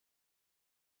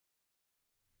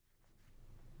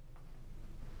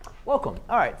Welcome.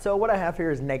 All right, so what I have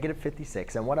here is negative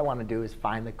 56, and what I want to do is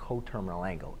find the coterminal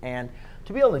angle. And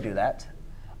to be able to do that,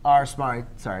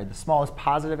 the smallest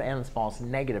positive and the smallest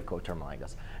negative coterminal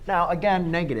angles. Now, again,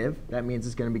 negative, that means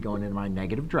it's going to be going in my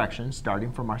negative direction,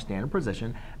 starting from our standard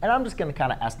position. And I'm just going to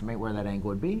kind of estimate where that angle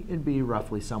would be. It'd be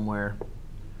roughly somewhere,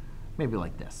 maybe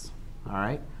like this. All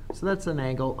right? So that's an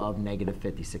angle of negative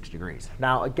 56 degrees.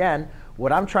 Now, again,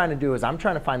 what I'm trying to do is I'm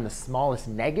trying to find the smallest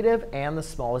negative and the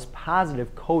smallest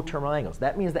positive coterminal angles.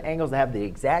 That means the angles that have the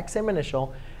exact same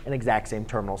initial and exact same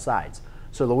terminal sides.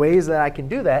 So the ways that I can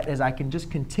do that is I can just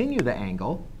continue the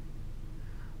angle.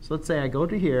 So let's say I go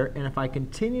to here, and if I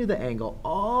continue the angle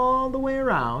all the way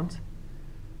around,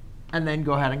 and then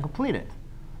go ahead and complete it.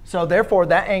 So therefore,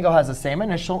 that angle has the same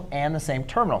initial and the same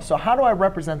terminal. So how do I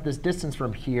represent this distance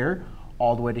from here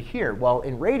all the way to here? Well,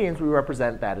 in radians, we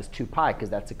represent that as 2 pi,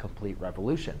 because that's a complete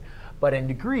revolution. But in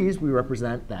degrees, we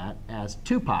represent that as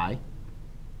 2 pi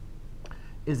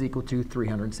is equal to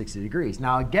 360 degrees.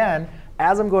 Now, again,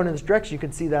 as I'm going in this direction, you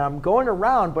can see that I'm going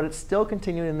around, but it's still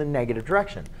continuing in the negative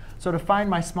direction. So to find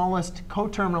my smallest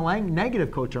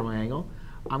negative coterminal angle,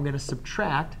 I'm going to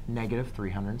subtract negative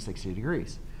 360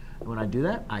 degrees. And when I do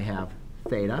that, I have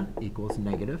theta equals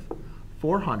negative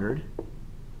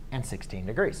 416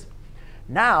 degrees.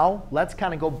 Now, let's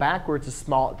kind of go backwards to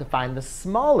find the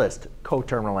smallest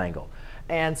coterminal angle.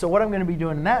 And so what I'm going to be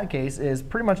doing in that case is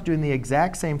pretty much doing the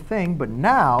exact same thing, but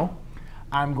now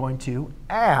I'm going to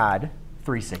add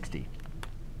 360.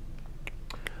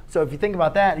 So if you think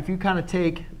about that, if you kind of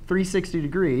take 360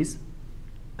 degrees,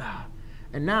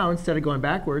 and now instead of going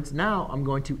backwards, now I'm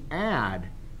going to add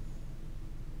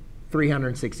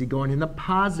 360 going in the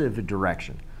positive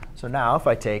direction. So now if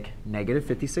I take negative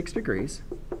 56 degrees,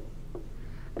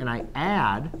 and I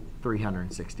add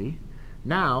 360,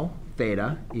 now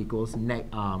theta equals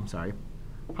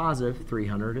positive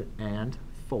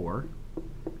 304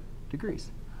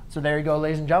 degrees. So there you go,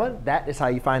 ladies and gentlemen. That is how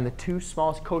you find the two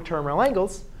smallest coterminal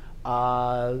angles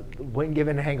when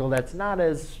given an angle that's not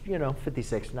as,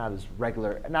 56, not as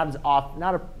regular, not as off,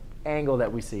 not an angle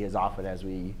that we see as often as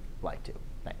we like to.